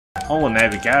Oh, and there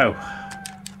we go.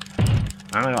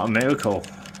 And I got a miracle.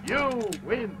 You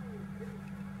win.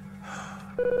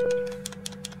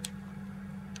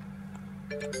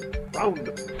 Round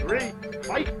 3,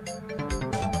 fight.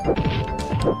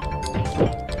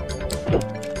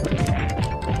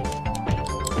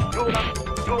 Yoda,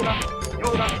 Yoda,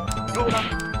 Yoda, Yoda,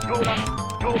 Yoda,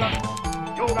 Yoda,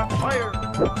 Yoda, fire.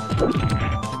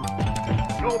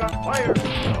 Yoda, fire.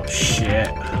 Oh shit.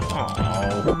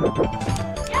 Oh.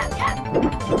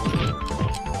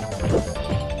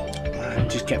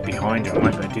 Just get behind her. I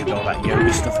might better do all that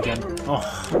yoga stuff again. Oh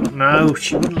no,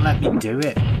 she wouldn't let me do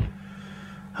it.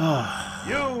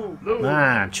 Oh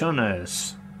man,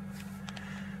 Chunners.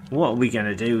 What are we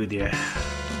gonna do with you?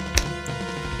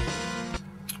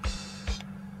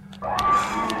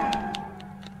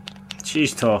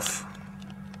 She's tough.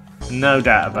 No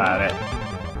doubt about it.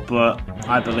 But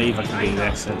I believe I can do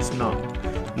this. It's not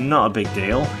a big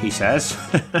deal, he says.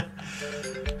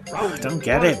 I don't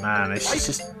get it, man. It's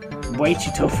just way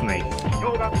too tough for me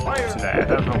today. I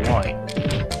don't know why.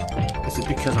 Is it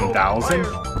because I'm Dhalsim?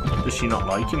 Does she not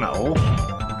like him at all?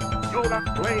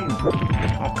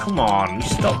 Oh, come on. You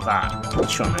stop that,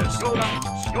 Chunners.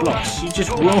 Blocks. She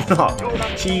just will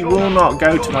not. She will not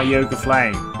go to my yoga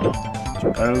flame.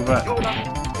 Jump over. Here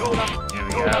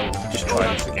we go. Just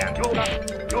try this again.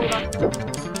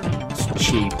 It's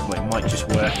cheap, but it might just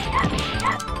work.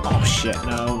 Oh shit,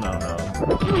 no, no, no.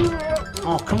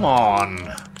 Oh, come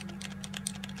on.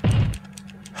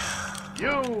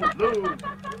 You lose.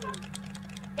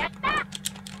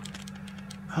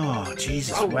 Oh,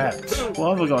 Jesus wept.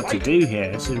 What have I got to do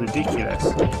here? This is ridiculous.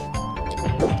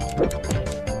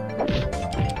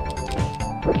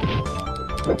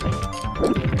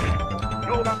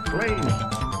 Yoda flame.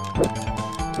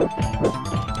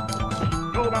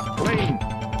 Yoda flame.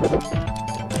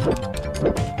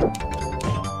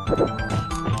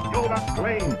 Yoda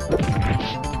flame.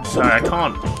 Sorry, I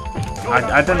can't.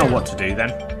 I don't know what to do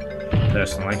then,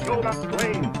 personally. Yoda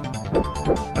flame.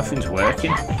 Nothing's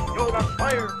working. Yoda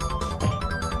fire.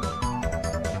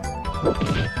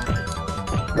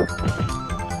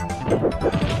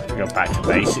 We go back to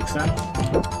basics then.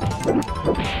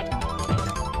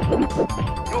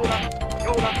 Yoda,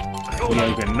 Yoda,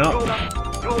 Yoga nut.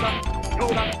 Yoda,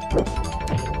 Yoda.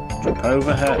 Jump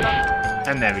over her.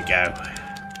 And there we go.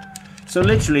 So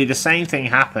literally the same thing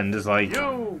happened as like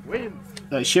You win.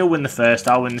 she'll win the first,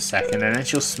 I'll win the second, and then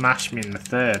she'll smash me in the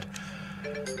third.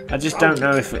 I just don't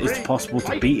know if it's possible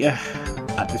to beat her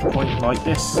at this point like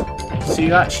this. See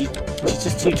that? She's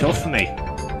just too tough for me.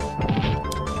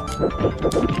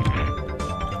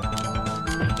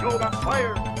 Yoda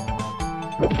fire.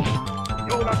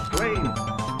 Yoda flame.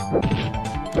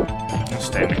 I'll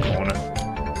stay in the corner.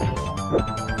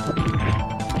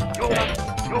 Yoda,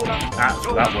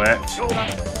 Yoda. That worked.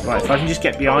 Right, if I can just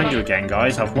get behind her again,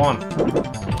 guys, I've won.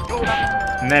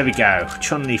 And there we go.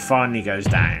 Chun-Li finally goes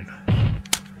down.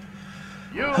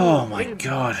 Oh my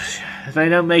god. They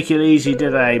don't make it easy,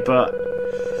 do they? But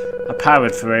I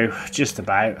powered through, just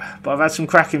about. But I've had some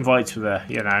cracking fights with her,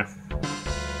 you know.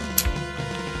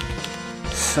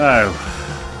 So,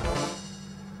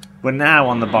 we're now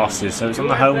on the bosses, so it's on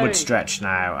the homeward stretch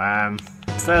now.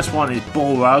 First one is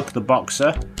Balrog, the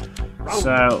boxer.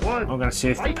 So, I'm going to see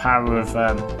if the power of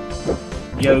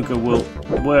yoga will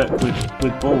work with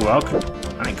Balrog.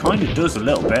 And it kind of does a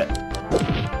little bit.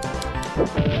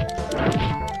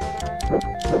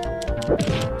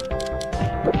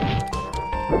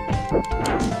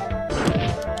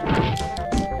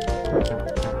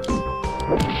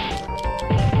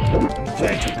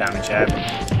 Okay, took damage there, but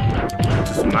it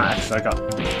doesn't matter because I got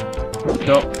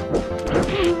duck.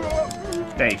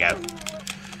 There you go.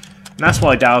 And that's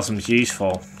why Dhalsim's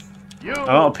useful. A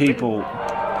lot of people,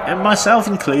 and myself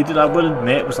included, I will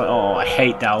admit, was like, oh, I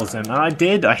hate Dhalsim. And I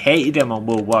did. I hated him on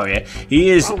World Warrior. He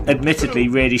is admittedly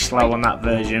really slow on that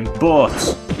version, but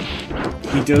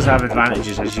he does have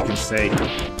advantages, as you can see.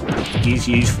 He's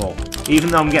useful. Even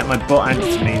though I'm getting my butt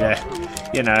handed to me there,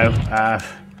 you know,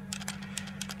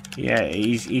 yeah,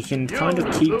 he can kind of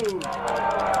keep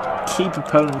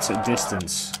opponents at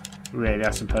distance. Really,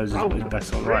 I suppose is the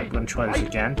best. Alright, I'm going to try this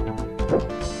again.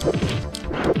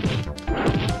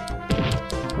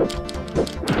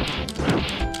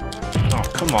 Oh,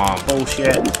 come on,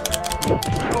 bullshit.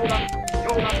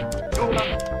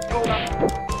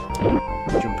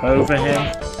 Jump over him.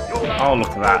 Oh,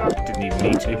 look at that. Didn't even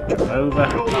need to. Jump over.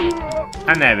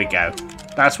 And there we go.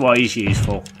 That's why he's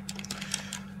useful.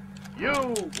 You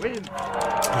win.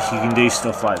 You can do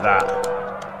stuff like that.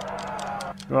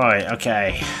 Right,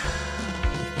 okay.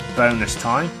 Bonus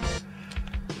time.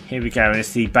 Here we go, and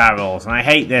it's the barrels. And I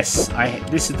hate this.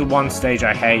 This is the one stage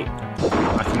I hate.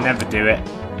 I can never do it.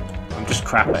 I'm just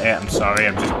crap at it. I'm sorry.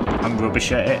 I'm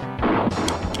rubbish at it.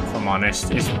 If I'm honest.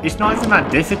 It's not even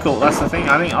that difficult. That's the thing.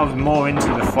 I think I was more into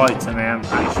the fights than I am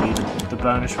actually the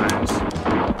bonus rounds.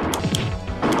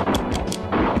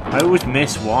 I always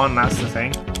miss one. That's the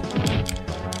thing.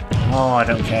 Oh, I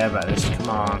don't care about this. Come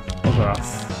on, bugger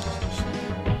off.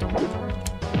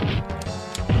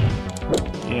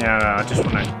 Yeah, I just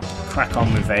want to crack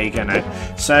on with Vega now.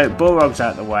 So, Bullrog's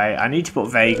out the way. I need to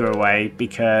put Vega away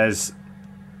because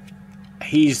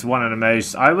he's one of the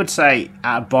most, I would say,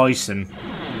 out of Bison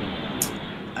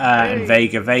and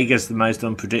Vega. Vega's the most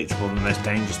unpredictable and the most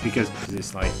dangerous because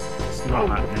it's like, it's not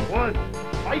happening.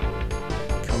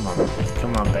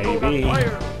 Come on, baby.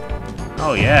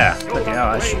 Oh yeah, bloody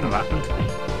hell, that shouldn't have happened.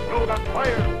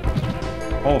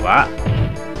 All that.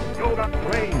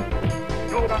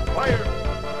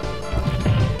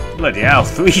 Bloody hell,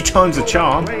 3 times the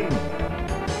charm.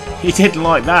 He didn't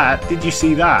like that. Did you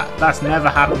see that? That's never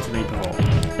happened to me before.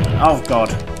 Oh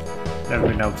god. Never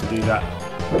been able to do that.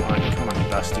 Alright, come on, you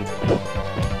bastard.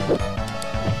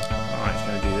 Alright, he's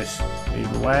gonna do this.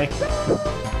 Move away.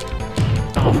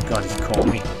 Oh god, he's caught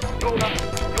me.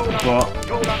 But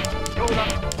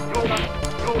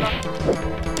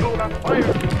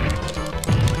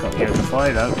got the other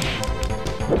fire though.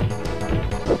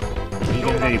 What are you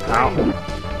gonna do, pal?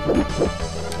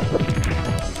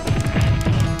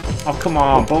 Oh come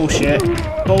on, bullshit.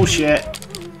 Bullshit.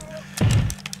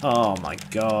 Oh my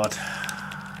god.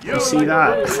 You see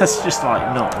that? That's just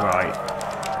like not right.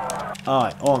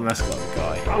 Alright, almost got the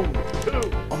guy.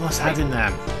 Almost had him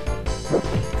then.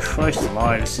 Christ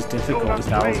alive, this is difficult as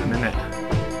Dhalsim, isn't it?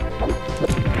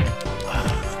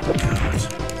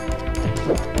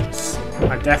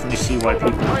 I definitely see why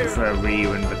people prefer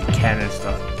Ryu and the Ken and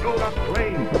stuff.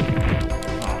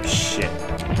 Oh shit.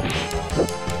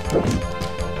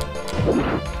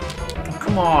 Oh,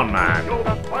 come on, man.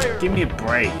 Give me a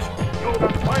break. There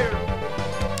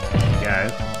you go.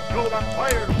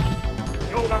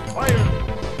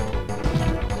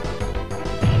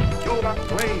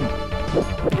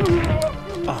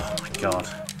 Oh my god.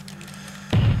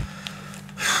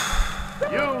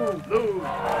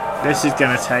 This is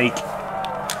going to take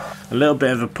a little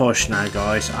bit of a push now,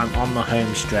 guys. I'm on the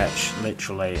home stretch,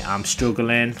 literally. I'm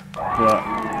struggling, but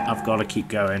I've got to keep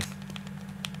going.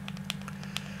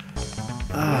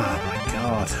 Oh my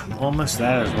god, I'm almost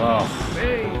there as well.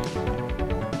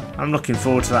 I'm looking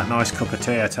forward to that nice cup of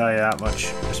tea, I tell you that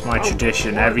much. It's my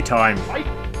tradition every time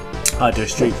I do a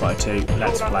Street Fighter 2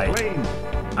 Let's Play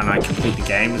and I complete the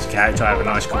game as a character. I have a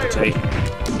nice cup of tea.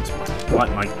 It's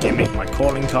like my gimmick, my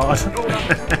calling card,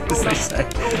 as they say.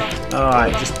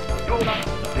 Alright, just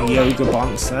the yoga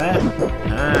bonds there.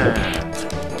 And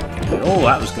oh,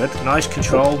 that was good. Nice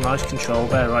control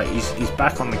there. Right, he's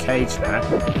back on the cage now.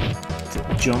 To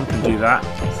jump and do that.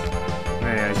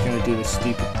 Yeah, he's going to do this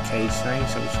stupid cage thing,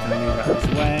 so we're just going to move out of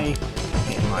his way.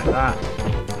 Hit him like that.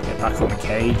 Get back on the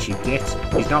cage, you git.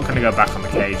 He's not going to go back on the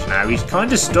cage now. He's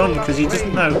kind of stunned because he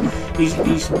doesn't know. He's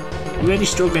really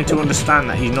struggling to understand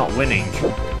that he's not winning.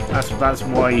 That's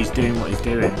why he's doing what he's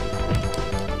doing.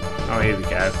 Oh, here we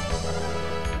go.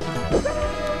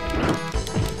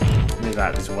 Move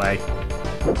out of his way.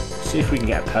 See if we can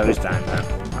get a pose down now.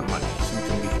 That might be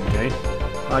something we can do.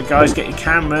 Alright guys, get your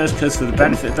cameras, because for the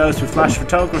benefit of those with flash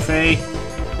photography.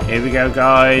 Here we go,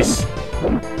 guys.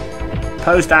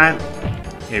 Pose down.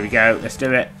 Here we go, let's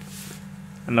do it.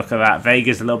 And look at that,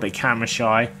 Vega's a little bit camera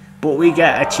shy. But we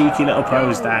get a cheeky little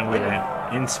pose down with him.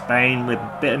 In Spain with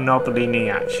a bit of Nobelini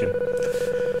action.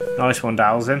 Nice one,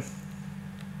 Dhalsim.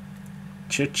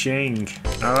 Cha-ching.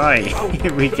 Alright,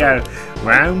 here we go.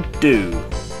 Round 2. Not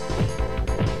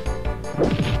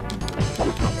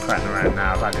prattling around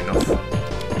now, I've had enough.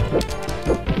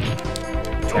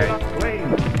 Okay.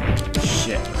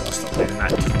 Shit, I've got to stop doing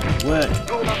that. It doesn't work.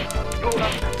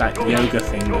 That yoga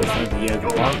thing was the yoga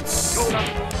once.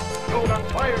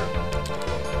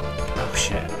 Oh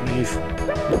shit, move.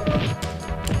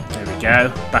 There we go.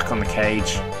 Back on the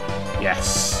cage.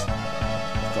 Yes.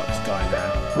 I've got this guy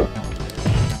now.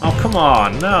 Oh, come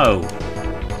on, no.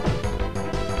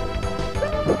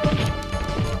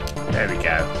 There we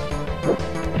go.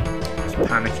 He's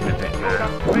panicking a bit now.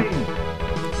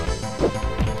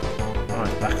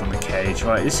 Right, back on the cage.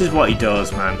 Right, this is what he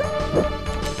does, man.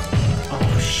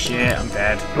 Oh shit, I'm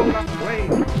dead.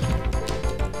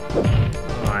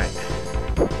 Right.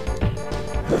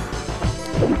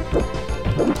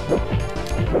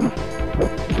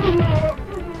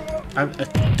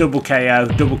 Double KO,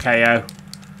 double KO.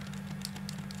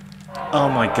 Oh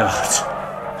my god.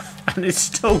 And it's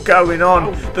still going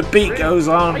on. The beat goes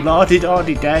on.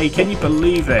 La-di-da-di-day. Can you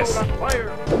believe this?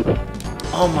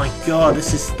 Oh my god,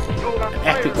 this is an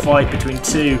epic fight between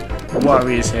two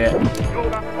warriors here.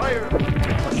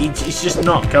 He's just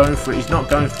not going for it. He's not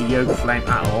going for the Yoga Flame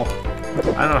at all. I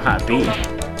don't know how to beat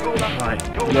him. Right,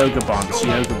 Yoga Bonds,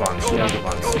 Yoga Bonds, Yoga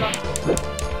Bonds.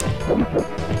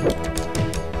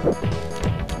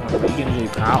 Right, what are you going to do,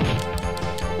 pal?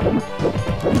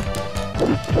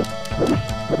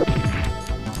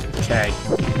 Okay.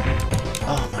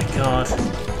 Oh my god.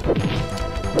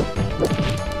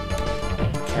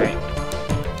 Okay.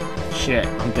 Shit,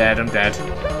 I'm dead, I'm dead.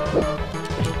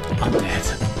 I'm dead.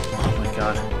 Oh my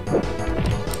god.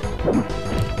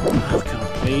 Oh god,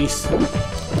 please.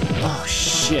 Oh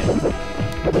shit.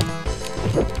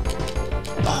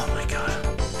 Oh my god.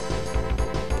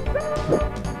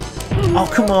 Oh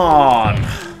come on.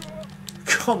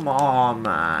 Come on,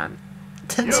 man.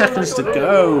 10 seconds to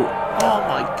go. Oh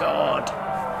my god.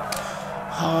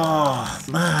 Oh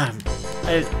man.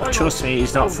 Trust me,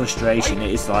 it's not frustration.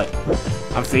 It is like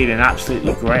I'm feeling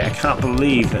absolutely great. I can't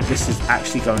believe that this is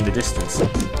actually going the distance.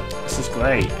 This is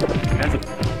great. I've never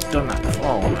done that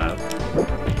before. No.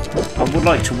 I would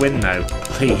like to win though,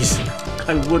 please.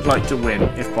 I would like to win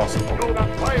if possible.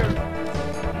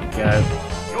 There we go.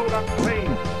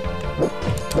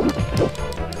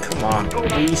 Come on,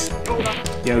 please.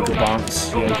 Yoga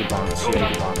bounce, yoga bounce,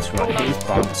 yoga bounce. Right, here's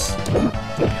bounce.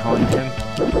 Get behind him.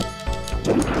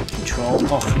 Control.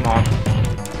 Oh, come on.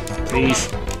 Please.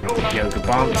 Yoga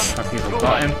bounce. I think I've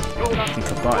got him. I think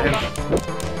I've got him.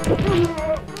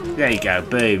 There you go.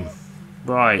 Boom.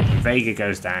 Right, Vega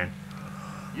goes down.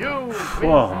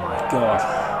 Oh my god.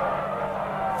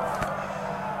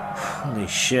 Holy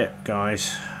shit,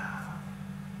 guys.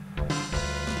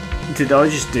 Did I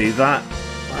just do that?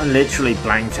 I literally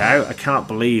blanked out. I can't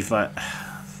believe that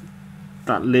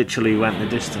that literally went the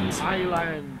distance.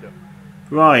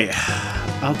 Right.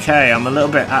 Okay, I'm a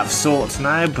little bit out of sorts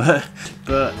now, but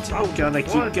gotta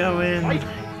keep going.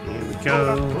 Here we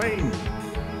go.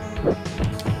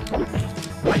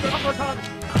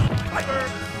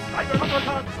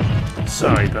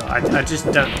 Sorry, but I just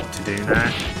don't know what to do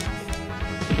now.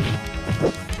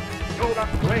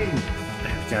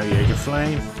 There we go, Yoga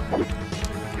Flame.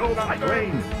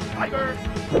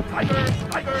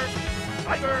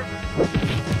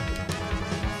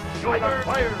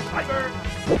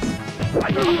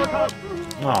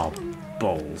 Oh,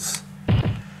 balls.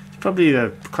 It's probably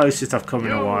the closest I've come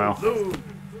in a while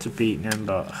to beating him,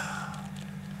 but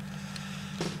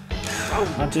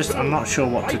I'm not sure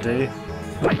what to do.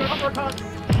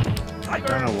 I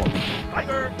don't know what.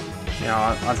 You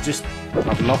know,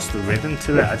 I've lost the rhythm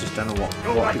to it. I just don't know what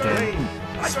the game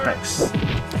expects.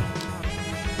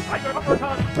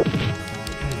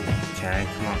 Okay,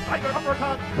 come on.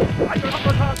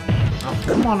 Oh,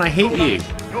 come on, I hate you.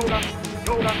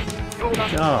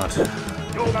 God.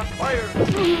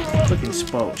 Fucking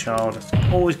spoilt child.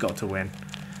 I've always got to win.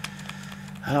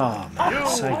 Oh man,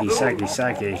 saggy, saggy,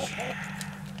 saggy.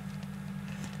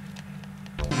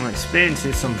 I'm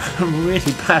experiencing some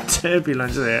really bad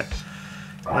turbulence here.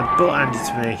 My butt handed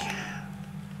to me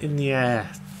in the air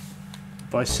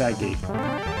by Saggy.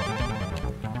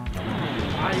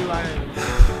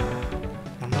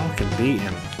 I know I can beat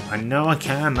him. I know I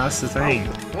can, that's the thing.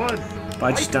 But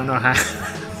I just don't know how.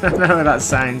 I don't know how that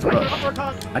sounds, but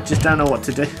I just don't know what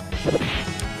to do.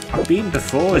 I've been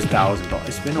before as Dhalsim, but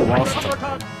it's been a while since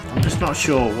I'm just not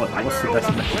sure what's the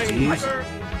best method to use.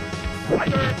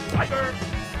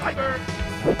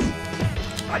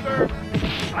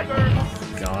 Oh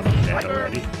god, I'm dead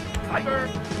already.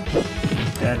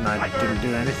 Dead and I didn't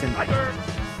do anything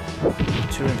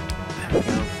to him. There we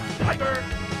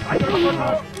go.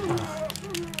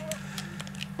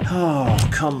 Oh,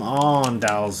 come on,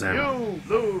 Dhalsim.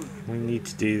 We need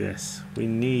to do this. We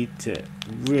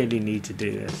really need to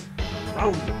do this.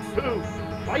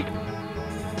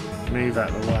 Move out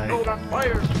of the way.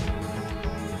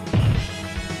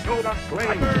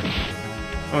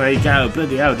 Oh, there you go.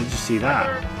 Bloody hell, did you see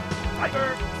that?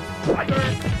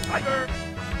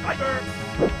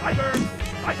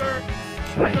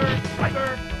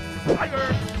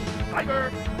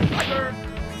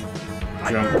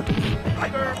 Jump.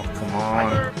 Oh, come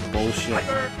on. Bullshit.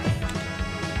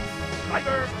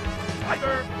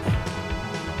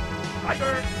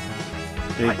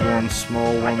 Big ones,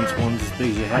 small ones, ones as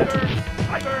big as your head.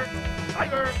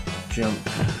 Jump.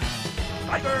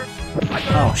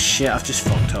 Oh shit, I've just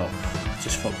fucked up.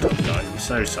 Guys. I'm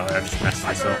so sorry, I've just messed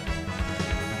this up.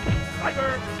 I'm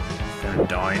gonna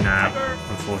die now,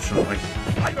 unfortunately.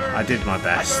 I did my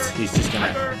best. He's just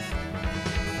gonna...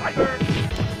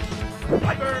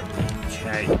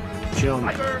 Okay, jump.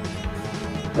 Tiger.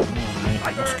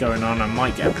 Alright, what's going on? I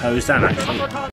might get closed down actually.